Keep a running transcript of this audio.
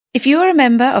If you're a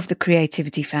member of the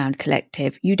Creativity Found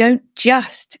Collective, you don't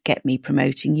just get me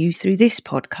promoting you through this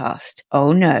podcast.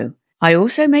 Oh no. I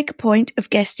also make a point of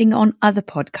guesting on other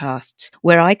podcasts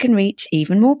where I can reach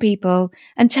even more people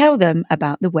and tell them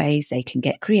about the ways they can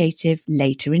get creative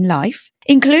later in life,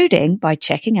 including by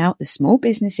checking out the small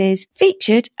businesses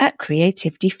featured at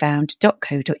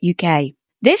creativityfound.co.uk.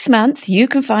 This month, you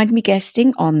can find me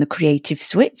guesting on The Creative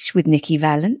Switch with Nikki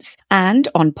Valance and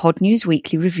on Podnews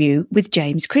Weekly Review with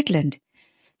James Cridland.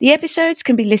 The episodes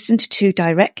can be listened to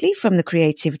directly from the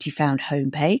Creativity Found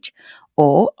homepage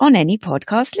or on any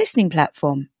podcast listening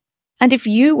platform. And if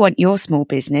you want your small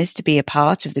business to be a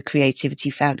part of the Creativity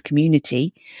Found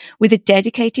community, with a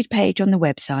dedicated page on the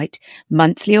website,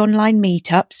 monthly online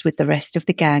meetups with the rest of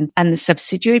the gang, and the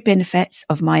subsidiary benefits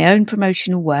of my own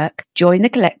promotional work, join the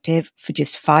collective for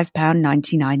just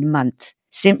 £5.99 a month.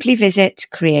 Simply visit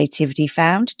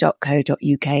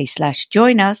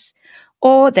creativityfound.co.uk/join us,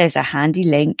 or there's a handy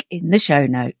link in the show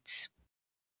notes.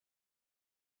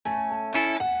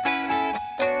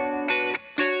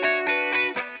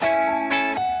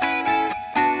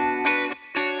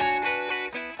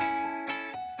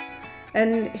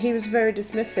 And he was very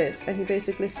dismissive, and he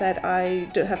basically said, I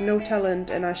have no talent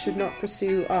and I should not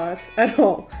pursue art at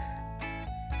all.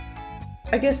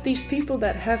 I guess these people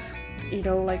that have,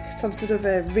 like some sort of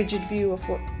a rigid view of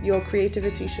what your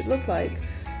creativity should look like,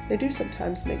 they do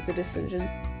sometimes make the decisions.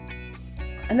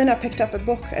 And then I picked up a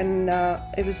book, and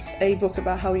it was a book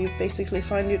about how you basically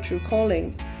find your true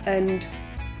calling. And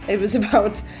it was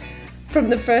about... From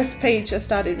the first page I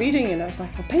started reading and I was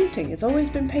like, well, painting, it's always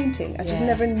been painting. I just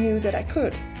never knew that I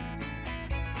could.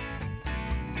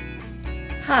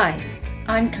 Hi,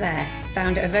 I'm Claire,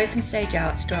 founder of Open Stage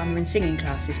Arts, drama and singing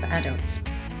classes for adults.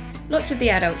 Lots of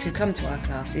the adults who come to our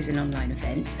classes and online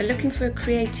events are looking for a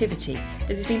creativity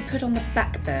that has been put on the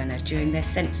back burner during their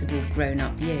sensible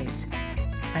grown-up years.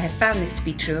 I have found this to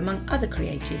be true among other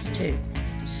creatives too.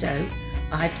 So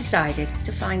I've decided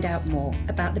to find out more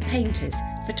about the painters,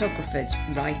 photographers,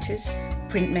 writers,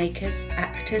 printmakers,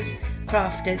 actors,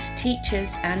 crafters,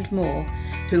 teachers and more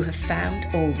who have found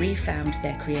or refound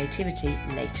their creativity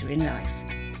later in life.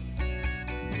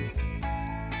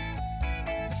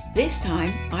 This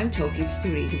time I'm talking to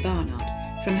Tereza Barnard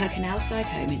from her Canalside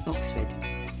home in Oxford.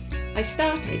 I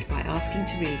started by asking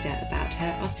Tereza about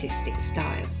her artistic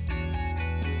style.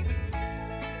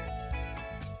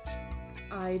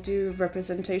 I do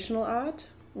representational art,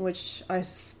 which I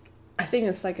think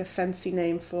it's like a fancy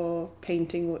name for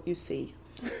painting what you see,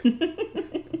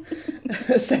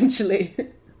 essentially.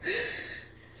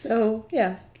 So,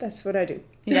 yeah, that's what I do.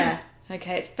 Yeah,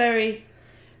 okay, it's very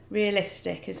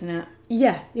realistic, isn't it?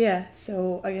 Yeah.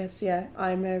 So, I guess,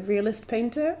 I'm a realist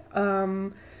painter.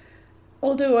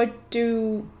 Although I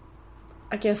do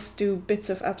bits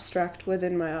of abstract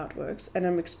within my artworks, and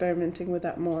I'm experimenting with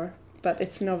that more. But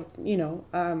it's not,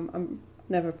 I'm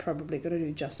never probably going to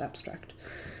do just abstract.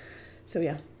 So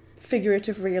yeah,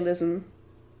 figurative realism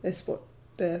is what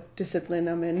the discipline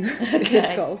I'm in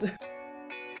is called.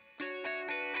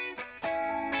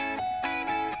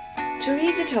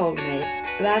 Tereza told me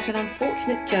about an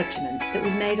unfortunate judgment that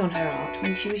was made on her art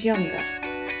when she was younger.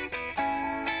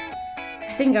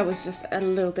 I think I was just a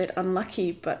little bit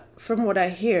unlucky, but from what I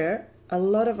hear, a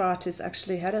lot of artists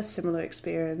actually had a similar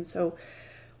experience. So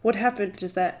what happened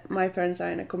is that my parents are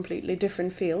in a completely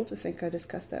different field. I think I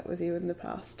discussed that with you in the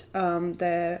past.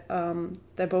 They're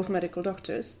both medical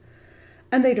doctors,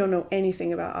 and they don't know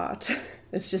anything about art.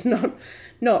 It's just not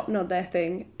their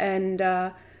thing. And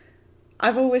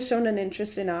I've always shown an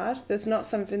interest in art. That's not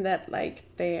something that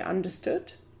they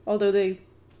understood, although they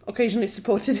occasionally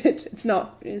supported it. It's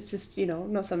just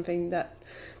not something that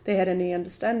they had any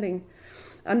understanding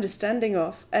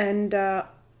of. And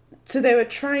so they were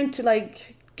trying to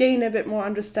gain a bit more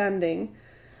understanding,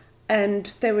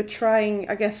 and they were trying,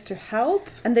 I guess, to help.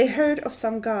 And they heard of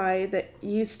some guy that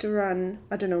used to run,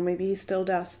 I don't know, maybe he still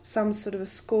does, some sort of a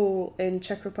school in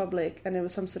Czech Republic, and it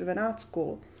was some sort of an art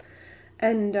school.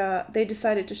 And they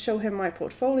decided to show him my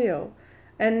portfolio.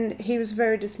 And he was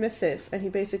very dismissive, and he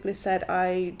basically said,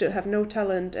 I have no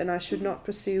talent and I should not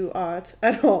pursue art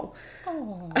at all.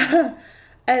 Oh.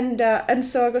 And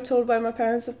so I got told by my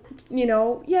parents,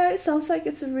 it sounds like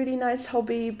it's a really nice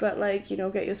hobby, but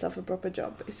get yourself a proper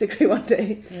job, basically, one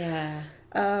day. Yeah.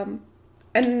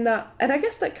 And I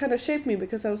guess that kind of shaped me,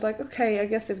 because I was like, okay, I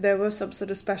guess if there was some sort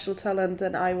of special talent,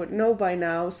 then I would know by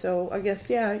now. So I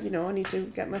guess, I need to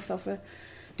get myself a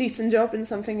decent job in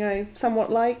something I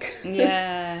somewhat like.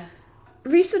 Yeah.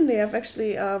 Recently, I've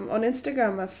actually, on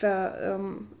Instagram,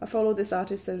 I follow this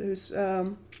artist whose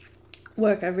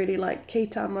work I really like,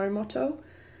 Keita Morimoto.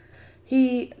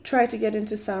 he tried to get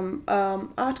into some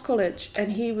art college,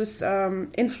 and he was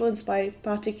influenced by a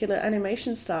particular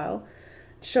animation style,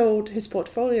 showed his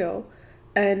portfolio,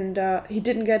 and he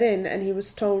didn't get in, and he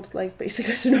was told, like,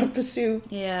 basically to not pursue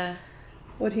yeah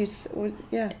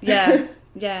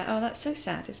Oh, that's so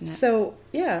sad, isn't it? So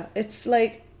yeah, it's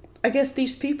like, I guess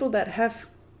these people that have,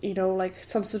 you know, like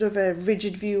some sort of a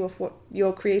rigid view of what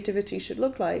your creativity should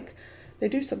look like, they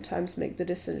do sometimes make the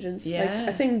decisions. Yeah. Like,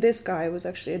 I think this guy was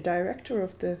actually a director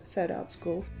of the said art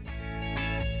school.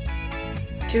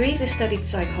 Tereza studied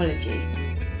psychology,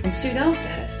 and soon after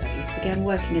her studies began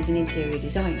working as an interior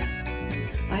designer.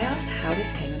 I asked how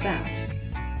this came about.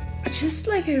 Just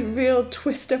like a real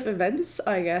twist of events,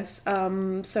 I guess.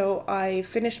 So I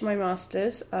finished my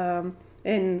master's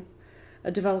in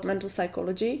developmental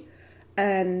psychology,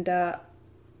 and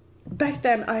back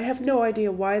then I have no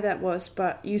idea why that was,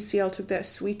 but UCL took their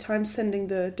sweet time sending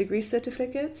the degree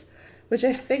certificates, which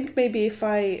I think maybe if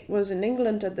I was in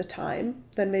England at the time,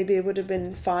 then maybe it would have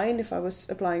been fine if I was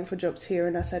applying for jobs here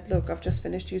and I said, look, I've just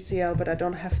finished UCL, but I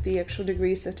don't have the actual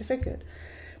degree certificate.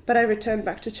 But I returned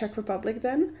back to Czech Republic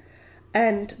then,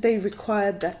 and they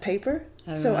required that paper.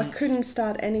 So right. I couldn't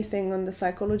start anything on the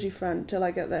psychology front till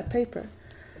I got that paper.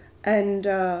 And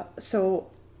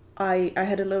so I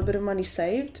had a little bit of money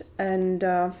saved, and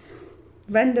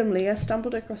randomly I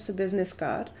stumbled across a business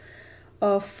card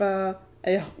of a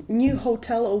new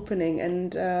hotel opening,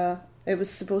 and it was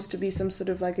supposed to be some sort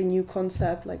of like a new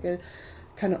concept, like a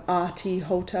kind of arty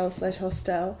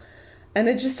hotel/hostel, and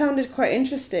it just sounded quite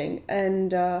interesting.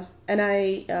 And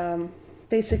I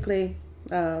basically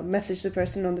messaged the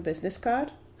person on the business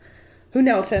card, who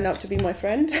now turned out to be my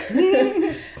friend,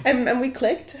 and we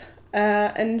clicked.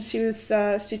 And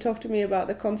she talked to me about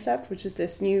the concept, which is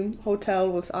this new hotel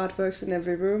with artworks in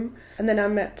every room. And then I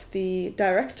met the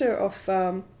director of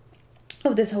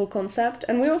this whole concept,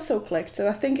 and we also clicked. So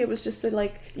I think it was just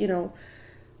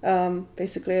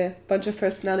basically a bunch of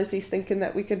personalities thinking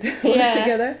that we could work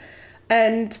together.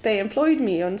 And they employed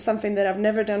me on something that I've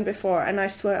never done before, and I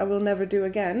swear I will never do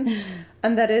again.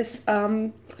 And that is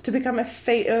to become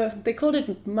they called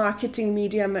it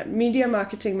media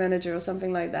marketing manager or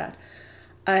something like that.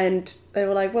 And they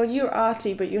were like, well, you're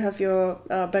arty, but you have your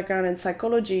background in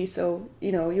psychology, so,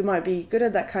 you know, you might be good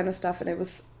at that kind of stuff. And it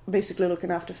was basically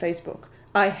looking after Facebook.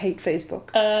 I hate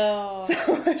Facebook. Oh.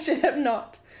 So I should have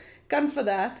not gone for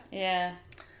that. Yeah.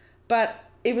 But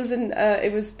it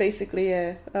was basically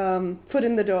a foot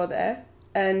in the door there.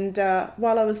 And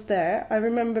while I was there, I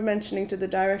remember mentioning to the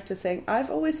director, saying,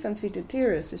 I've always fancied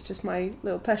interiors. It's just my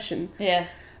little passion. Yeah.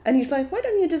 And he's like, why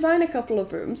don't you design a couple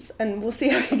of rooms and we'll see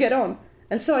how you get on.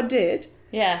 And so I did.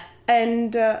 Yeah.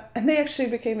 And they actually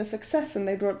became a success, and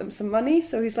they brought them some money.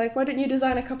 So he's like, why don't you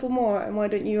design a couple more? And why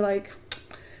don't you,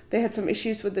 they had some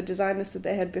issues with the designers that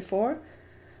they had before.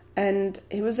 And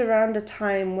it was around a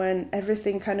time when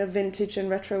everything kind of vintage and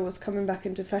retro was coming back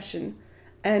into fashion.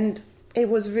 And it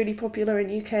was really popular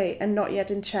in UK and not yet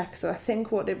in Czech. So I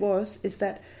think what it was is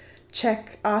that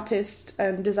Czech artists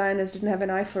and designers didn't have an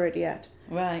eye for it yet.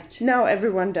 Right. Now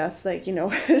everyone does,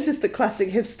 it's just the classic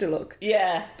hipster look.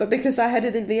 Yeah. But because I had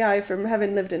it in the eye from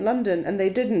having lived in London and they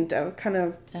didn't, I kind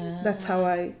of, that's how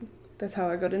I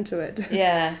got into it.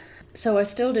 Yeah. So I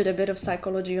still did a bit of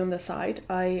psychology on the side.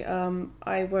 I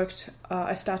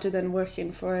started then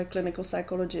working for a clinical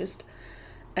psychologist,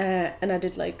 and I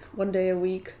did 1 day a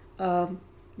week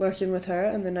working with her,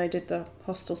 and then I did the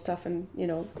hostel stuff and,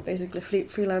 basically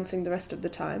freelancing the rest of the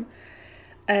time.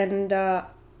 And I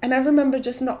remember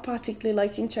just not particularly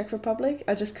liking Czech Republic.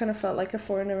 I just kind of felt like a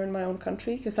foreigner in my own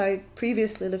country, because I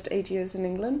previously lived 8 years in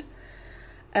England.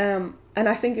 And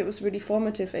I think it was really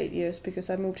formative 8 years, because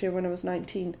I moved here when I was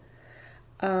 19.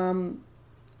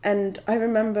 And I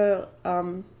remember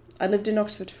I lived in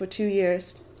Oxford for 2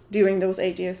 years during those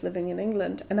 8 years living in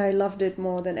England, and I loved it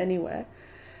more than anywhere.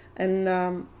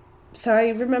 And so I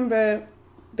remember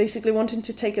basically wanting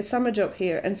to take a summer job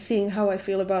here and seeing how I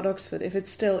feel about Oxford, if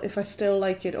I still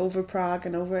like it over Prague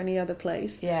and over any other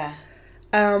place. Yeah.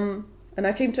 And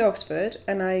I came to Oxford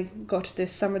and I got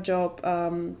this summer job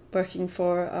working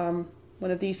for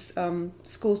one of these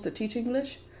schools that teach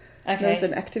English. Okay. I was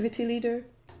an activity leader.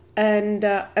 And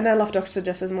I loved Oxford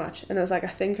just as much. And I was like, I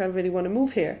think I really want to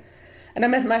move here. And I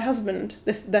met my husband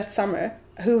that summer,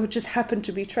 who just happened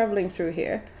to be traveling through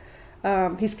here.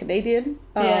 He's Canadian,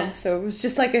 so it was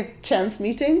just like a chance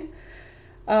meeting.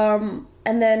 And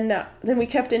then we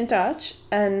kept in touch,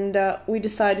 and we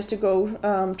decided to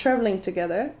go traveling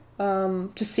together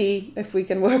to see if we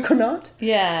can work or not.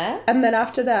 Yeah. And then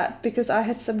after that, because I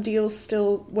had some deals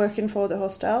still working for the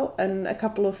hostel and a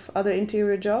couple of other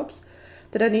interior jobs,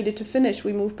 that I needed to finish,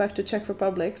 we moved back to Czech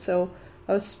Republic. So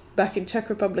I was back in Czech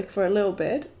Republic for a little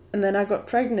bit, and then I got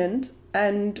pregnant,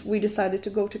 and we decided to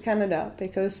go to Canada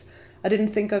because I didn't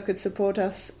think I could support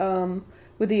us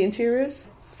with the interiors.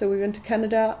 So we went to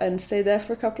Canada and stayed there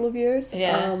for a couple of years.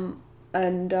 Yeah.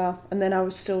 And then I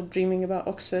was still dreaming about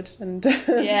Oxford, and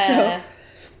Yeah.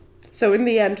 so in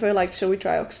the end we're like, shall we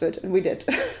try Oxford? And we did.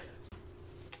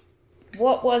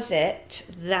 What was it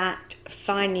that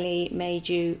finally made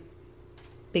you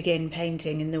begin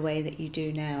painting in the way that you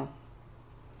do now?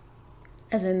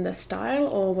 As in the style,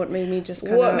 or what made me just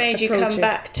kind of What made you come it?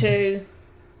 back to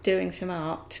doing some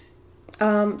art?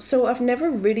 So I've never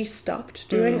really stopped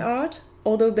doing art,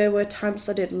 although there were times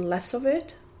I did less of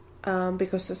it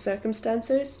because of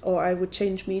circumstances, or I would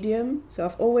change medium. So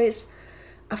I've always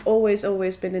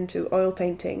been into oil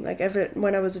painting. Like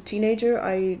when I was a teenager,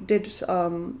 I did.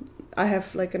 I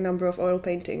have like a number of oil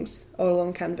paintings, all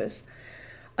on canvas.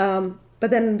 But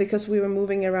then because we were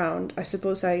moving around, I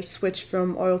suppose I switched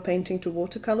from oil painting to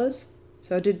watercolors.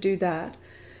 So I did do that.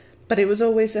 But it was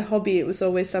always a hobby. It was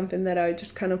always something that I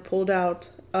just kind of pulled out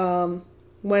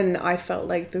when I felt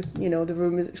like the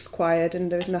room is quiet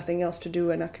and there's nothing else to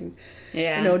do, and I can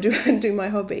do my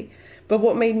hobby. But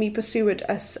what made me pursue it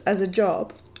as a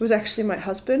job was actually my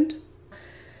husband.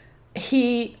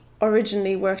 He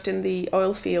originally worked in the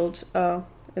oil field,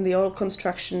 in the oil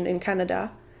construction in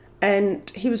Canada, and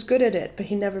he was good at it, but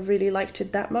he never really liked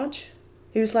it that much.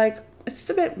 He was like, it's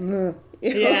a bit,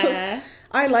 Yeah.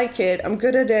 I like it, I'm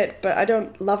good at it, but I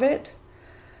don't love it.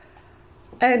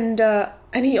 And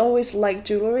he always liked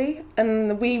jewellery,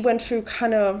 and we went through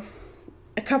kind of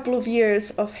a couple of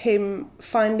years of him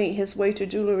finding his way to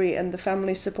jewellery and the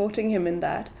family supporting him in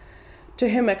that, to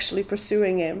him actually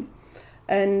pursuing him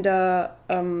and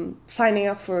signing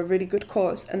up for a really good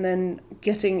course, and then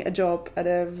getting a job at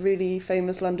a really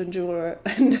famous London jeweller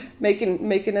and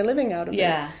making a living out of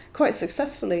it quite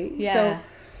successfully. Yeah. So,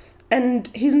 and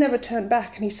he's never turned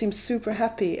back, and he seems super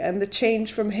happy. And the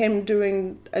change from him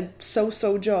doing a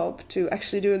so-so job to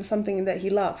actually doing something that he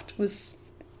loved was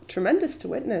tremendous to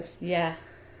witness. Yeah.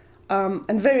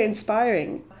 And very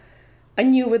inspiring. I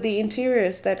knew with the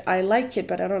interiors that I like it,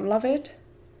 but I don't love it.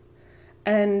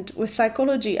 And with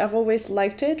psychology, I've always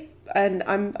liked it, and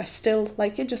I still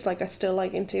like it, just like I still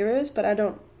like interiors, but I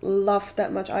don't love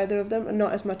that much either of them, and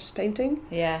not as much as painting.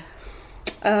 Yeah.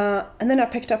 And then I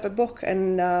picked up a book,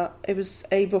 and it was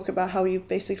a book about how you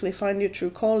basically find your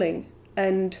true calling.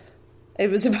 And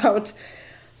it was about,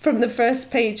 from the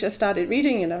first page I started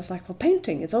reading, and I was like, well,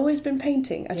 painting, it's always been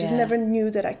painting. I just never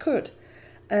knew that I could.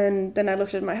 And then I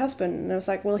looked at my husband, and I was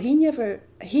like, well, he never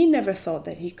thought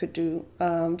that he could do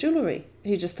jewellery.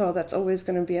 He just thought that's always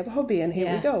going to be a hobby, and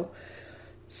here we go.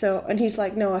 So, and he's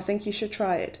like, no, I think you should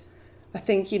try it. I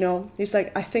think, he's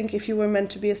like, I think if you were meant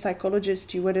to be a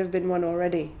psychologist, you would have been one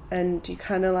already, and you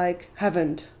kind of like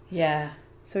haven't. Yeah.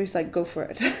 So he's like, go for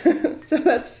it. So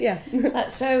that's,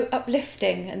 That's so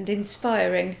uplifting and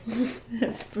inspiring.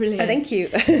 That's brilliant. Thank you.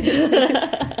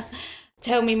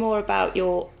 Tell me more about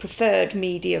your preferred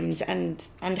mediums and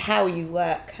how you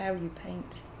work, how you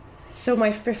paint. So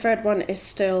my preferred one is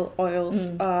still oils.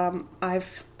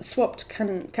 I've swapped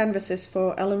canvases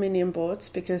for aluminium boards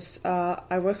because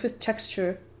I work with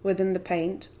texture within the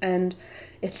paint, and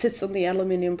it sits on the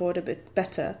aluminium board a bit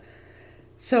better.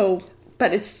 So,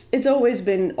 but it's always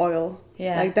been oil.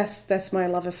 Yeah. Like that's my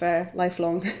love affair,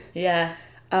 lifelong. Yeah.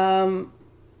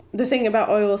 The thing about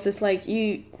oils is like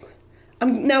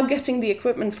I'm now getting the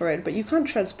equipment for it, but you can't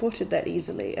transport it that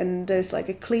easily. And there's like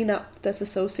a cleanup that's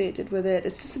associated with it.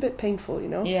 It's just a bit painful,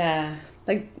 Yeah.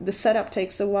 Like the setup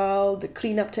takes a while, the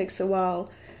cleanup takes a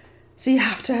while. So you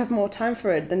have to have more time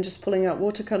for it than just pulling out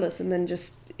watercolors and then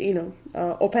just,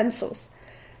 or pencils.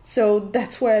 So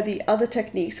that's where the other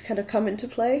techniques kind of come into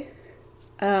play.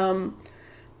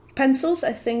 Pencils,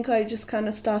 I think I just kind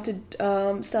of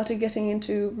started getting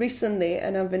into recently,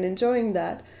 and I've been enjoying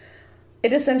that.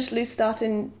 It essentially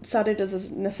started as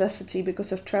a necessity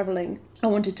because of traveling. I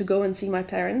wanted to go and see my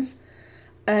parents,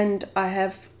 and I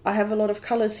have a lot of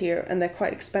colors here, and they're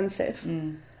quite expensive.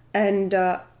 And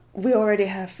we already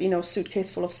have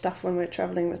suitcase full of stuff when we're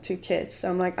traveling with 2 kids. So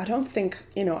I'm like, I don't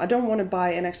want to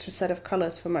buy an extra set of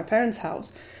colors for my parents'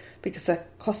 house because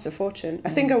that costs a fortune. I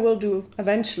think I will do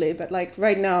eventually, but like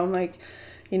right now I'm like,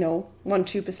 one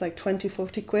tube is like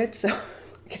 20-40 quid, so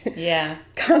Yeah.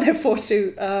 can't afford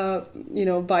to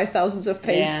buy thousands of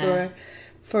paints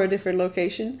for a different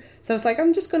location. So I was like,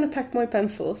 I'm just going to pack my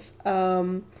pencils.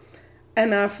 And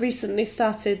I've recently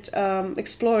started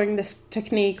exploring this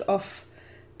technique of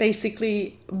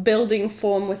basically building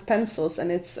form with pencils,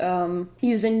 and it's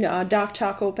using dark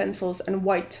charcoal pencils and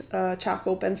white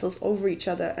charcoal pencils over each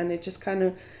other, and it just kind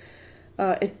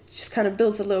of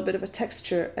builds a little bit of a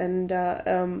texture and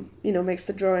makes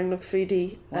the drawing look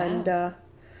 3D. Wow. And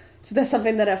so that's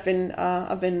something that I've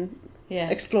been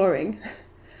exploring.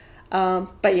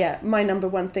 But yeah, my number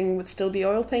one thing would still be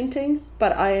oil painting,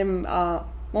 but I am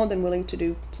more than willing to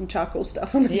do some charcoal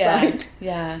stuff on the side.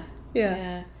 Yeah.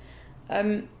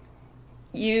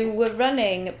 You were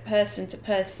running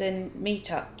person-to-person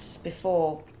meetups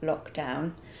before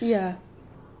lockdown. Yeah.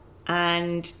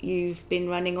 And you've been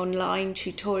running online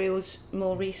tutorials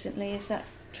more recently, is that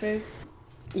true?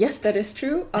 Yes, that is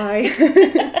true. I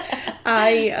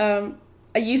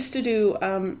used to do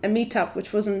a meetup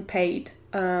which wasn't paid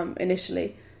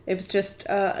initially. It was just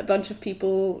a bunch of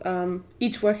people,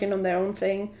 each working on their own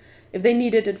thing. If they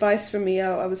needed advice from me,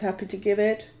 I was happy to give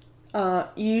it.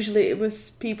 Usually it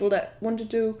was people that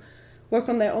wanted to work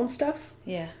on their own stuff.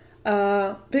 Yeah.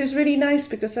 But it was really nice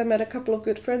because I met a couple of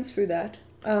good friends through that.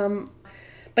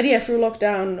 But yeah, through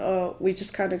lockdown, we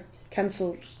just kind of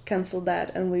cancelled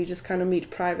that, and we just kind of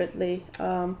meet privately.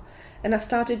 And I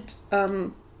started,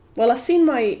 I've seen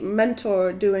my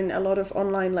mentor doing a lot of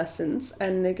online lessons,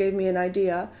 and it gave me an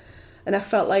idea. And I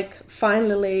felt like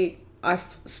finally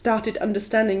I've started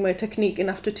understanding my technique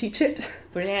enough to teach it.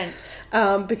 Brilliant.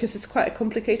 Because it's quite a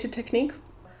complicated technique.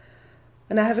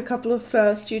 And I have a couple of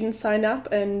students sign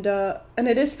up, and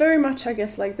it is very much, I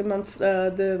guess, like the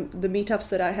meetups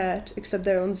that I had, except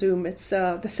they're on Zoom. It's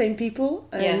the same people,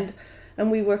 and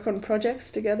we work on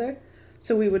projects together.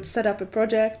 So we would set up a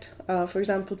project. For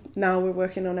example, now we're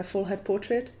working on a full head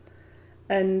portrait,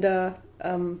 and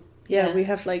we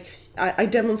have I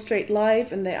demonstrate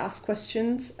live, and they ask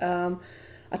questions.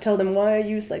 I tell them why I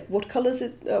use what colors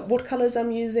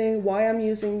I'm using, why I'm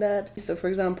using that. So, for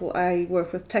example, I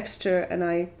work with texture, and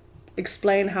I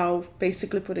explain how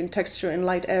basically putting texture in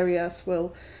light areas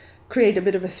will create a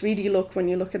bit of a 3D look when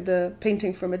you look at the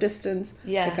painting from a distance.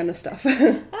 Yeah, that kind of stuff.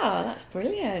 Oh, that's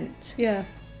brilliant. Yeah.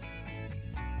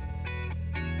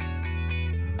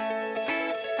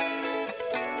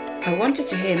 I wanted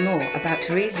to hear more about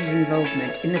Tereza's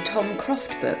involvement in the Tom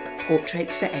Croft book,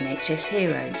 Portraits for NHS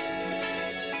Heroes.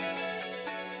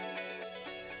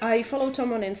 I follow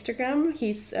Tom on Instagram.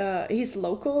 He's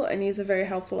local, and he's a very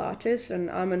helpful artist, and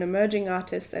I'm an emerging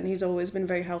artist, and he's always been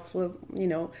very helpful,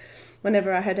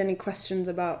 whenever I had any questions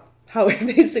about how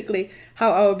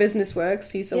our business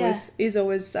works. He's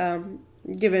always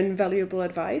given valuable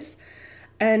advice.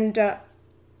 And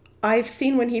I've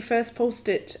seen when he first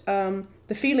posted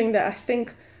the feeling that I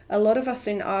think a lot of us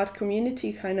in art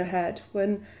community kind of had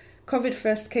when COVID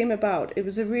first came about. It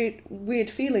was a weird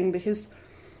feeling because,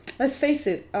 let's face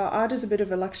it, art is a bit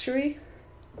of a luxury.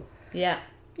 Yeah.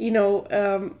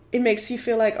 It makes you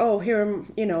feel like, oh, here,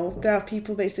 there are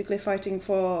people basically fighting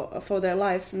for their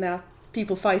lives, and there are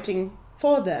people fighting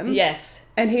for them. Yes.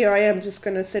 And here I am just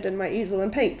going to sit in my easel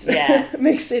and paint. Yeah.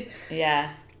 Makes it...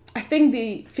 Yeah. I think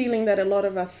the feeling that a lot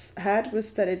of us had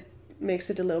was that it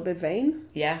makes it a little bit vain.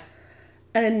 Yeah.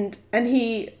 And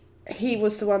he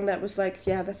was the one that was like,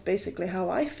 yeah, that's basically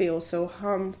how I feel. So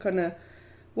how I'm going to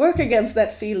work against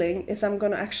that feeling is I'm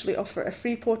going to actually offer a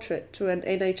free portrait to an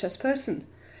NHS person.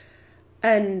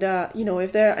 And,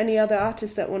 if there are any other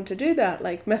artists that want to do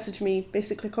that, message me,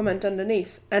 basically comment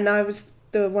underneath. And I was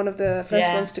one of the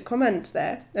first ones to comment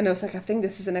there. And I was like, I think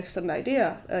this is an excellent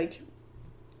idea.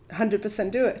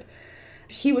 100% do it.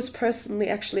 He was personally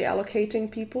actually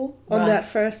allocating people on that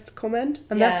first comment.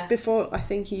 And that's before I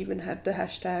think he even had the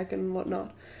hashtag and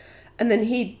whatnot. And then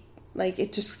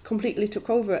it just completely took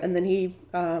over. And then he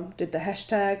did the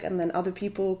hashtag, and then other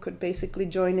people could basically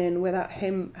join in without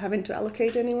him having to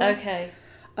allocate anyone. Okay.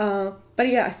 But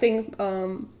yeah, I think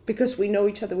because we know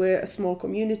each other, we're a small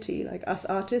community, like us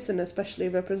artists, and especially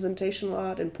representational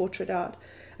art and portrait art.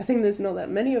 I think there's not that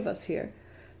many of us here.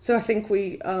 So I think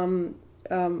we, a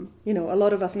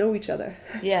lot of us know each other.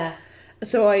 Yeah.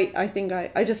 So I think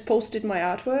I just posted my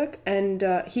artwork, and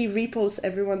he reposts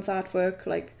everyone's artwork.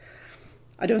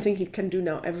 I don't think he can do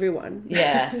now everyone.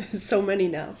 Yeah. So many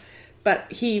now.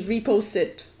 But he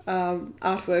reposted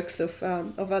artworks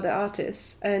of other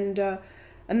artists.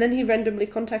 And then he randomly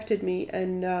contacted me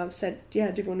and said,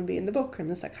 yeah, do you want to be in the book? And I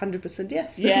was like, 100%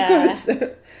 yes, yeah. Of course.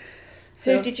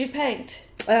 So who did you paint?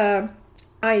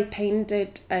 I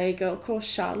painted a girl called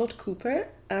Charlotte Cooper,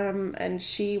 and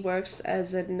she works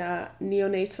as a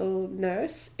neonatal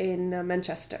nurse in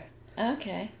Manchester.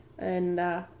 Okay. And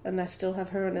I still have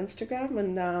her on Instagram,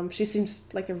 and she seems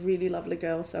like a really lovely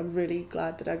girl, so I'm really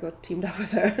glad that I got teamed up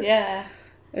with her. Yeah.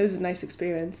 It was a nice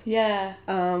experience. Yeah.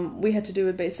 We had to do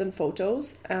it based on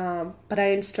photos, but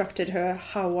I instructed her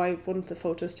how I want the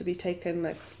photos to be taken,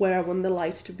 like where I want the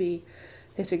light to be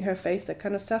hitting her face, that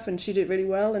kind of stuff, and she did really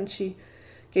well, and she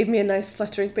gave me a nice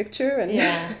flattering picture,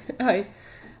 and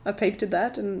I painted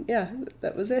that, and yeah,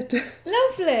 that was it.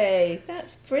 Lovely.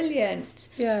 That's brilliant.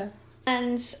 Yeah.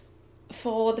 And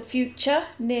for the future,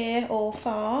 near or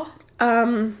far?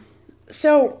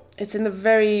 So it's in the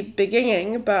very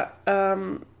beginning, but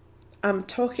I'm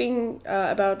talking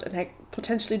about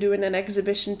potentially doing an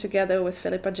exhibition together with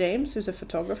Philippa James, who's a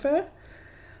photographer.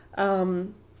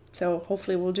 So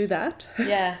hopefully we'll do that.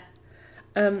 Yeah.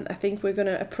 I think we're going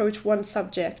to approach one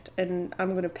subject, and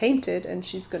I'm going to paint it, and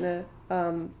she's going to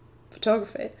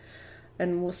photograph it,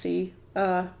 and we'll see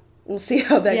how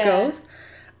that goes.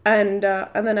 And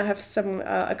then I have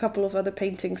a couple of other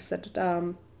paintings that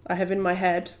I have in my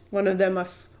head. One of them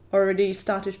I've already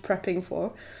started prepping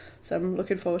for, so I'm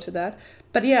looking forward to that.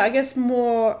 But yeah, I guess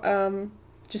more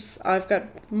I've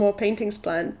got more paintings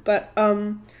planned. But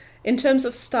in terms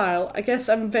of style, I guess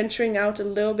I'm venturing out a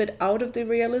little bit out of the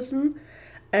realism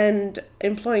and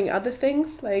employing other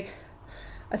things. Like,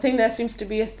 I think there seems to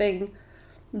be a thing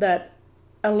that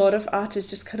a lot of artists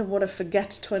just kind of want to forget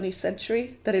 20th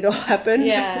century, that it all happened.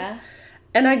 Yeah.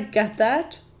 And I get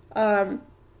that.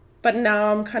 But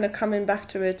now I'm kind of coming back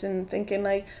to it and thinking,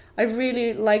 like, I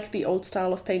really like the old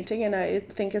style of painting, and I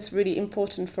think it's really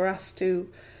important for us to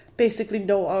basically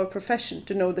know our profession,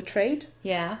 to know the trade.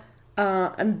 Yeah.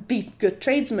 And be good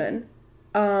tradesmen.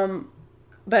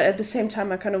 But at the same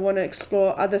time, I kind of want to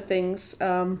explore other things,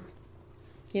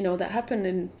 that happened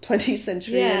in 20th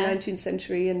century and 19th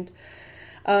century. And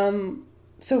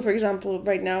so, for example,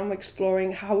 right now I'm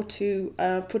exploring how to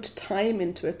put time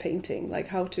into a painting, like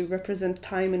how to represent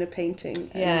time in a painting,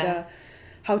 and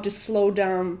how to slow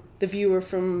down the viewer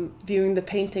from viewing the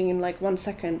painting in like 1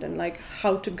 second, and like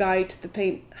how to guide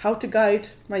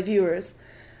my viewers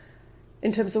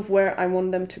in terms of where I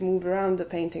want them to move around the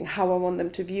painting, how I want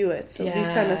them to view it. So these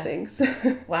kind of things.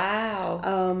 Wow.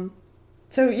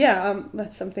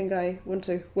 That's something I want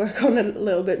to work on a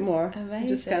little bit more. Amazing.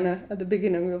 Just kind of at the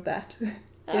beginning of that.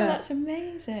 Oh, that's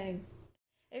amazing.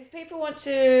 If people want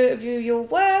to view your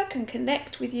work and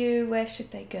connect with you, where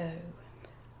should they go?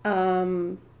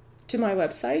 To my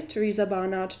website,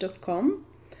 terezabarnard.com.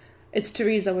 It's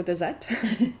Tereza with a Z.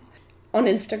 On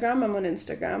Instagram, I'm on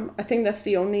Instagram. I think that's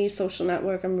the only social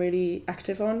network I'm really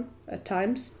active on at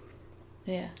times.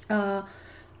 Yeah. I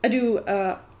do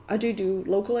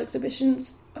local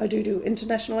exhibitions. I do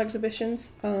international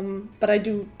exhibitions. But I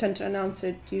do tend to announce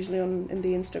it usually in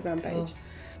the Instagram page.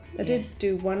 I did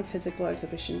do one physical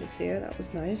exhibition this year. That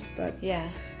was nice, but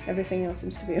everything else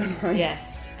seems to be online.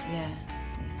 Yes. Yeah.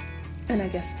 And I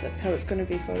guess that's how it's going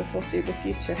to be for the foreseeable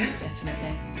future.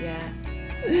 Definitely. Yeah.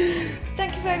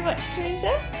 Thank you very much,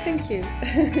 Tereza. Thank you.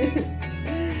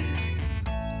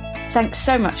 Thanks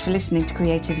so much for listening to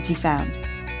Creativity Found.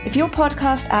 If your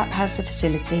podcast app has the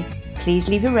facility, please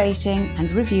leave a rating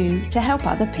and review to help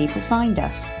other people find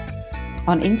us.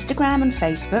 On Instagram and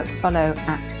Facebook, follow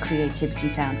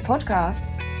 @CreativityFound Podcast,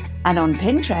 and on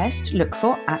Pinterest, look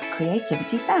for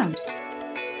 @CreativityFound.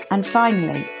 And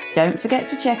finally, don't forget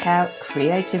to check out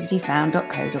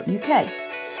creativityfound.co.uk,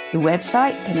 the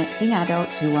website connecting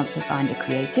adults who want to find a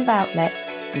creative outlet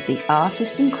with the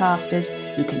artists and crafters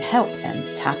who can help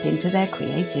them tap into their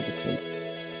creativity.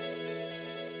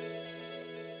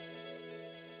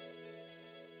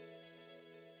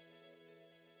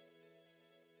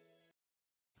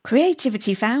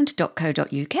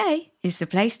 Creativityfound.co.uk is the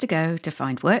place to go to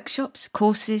find workshops,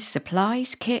 courses,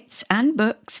 supplies, kits and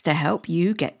books to help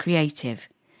you get creative.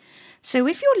 So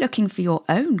if you're looking for your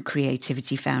own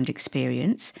Creativity Found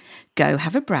experience, go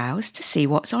have a browse to see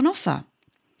what's on offer.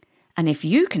 And if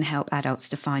you can help adults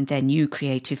to find their new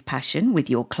creative passion with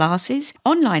your classes,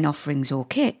 online offerings or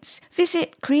kits,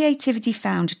 visit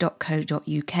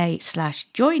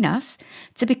creativityfound.co.uk/join us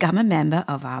to become a member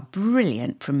of our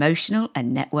brilliant promotional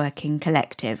and networking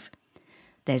collective.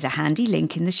 There's a handy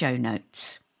link in the show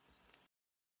notes.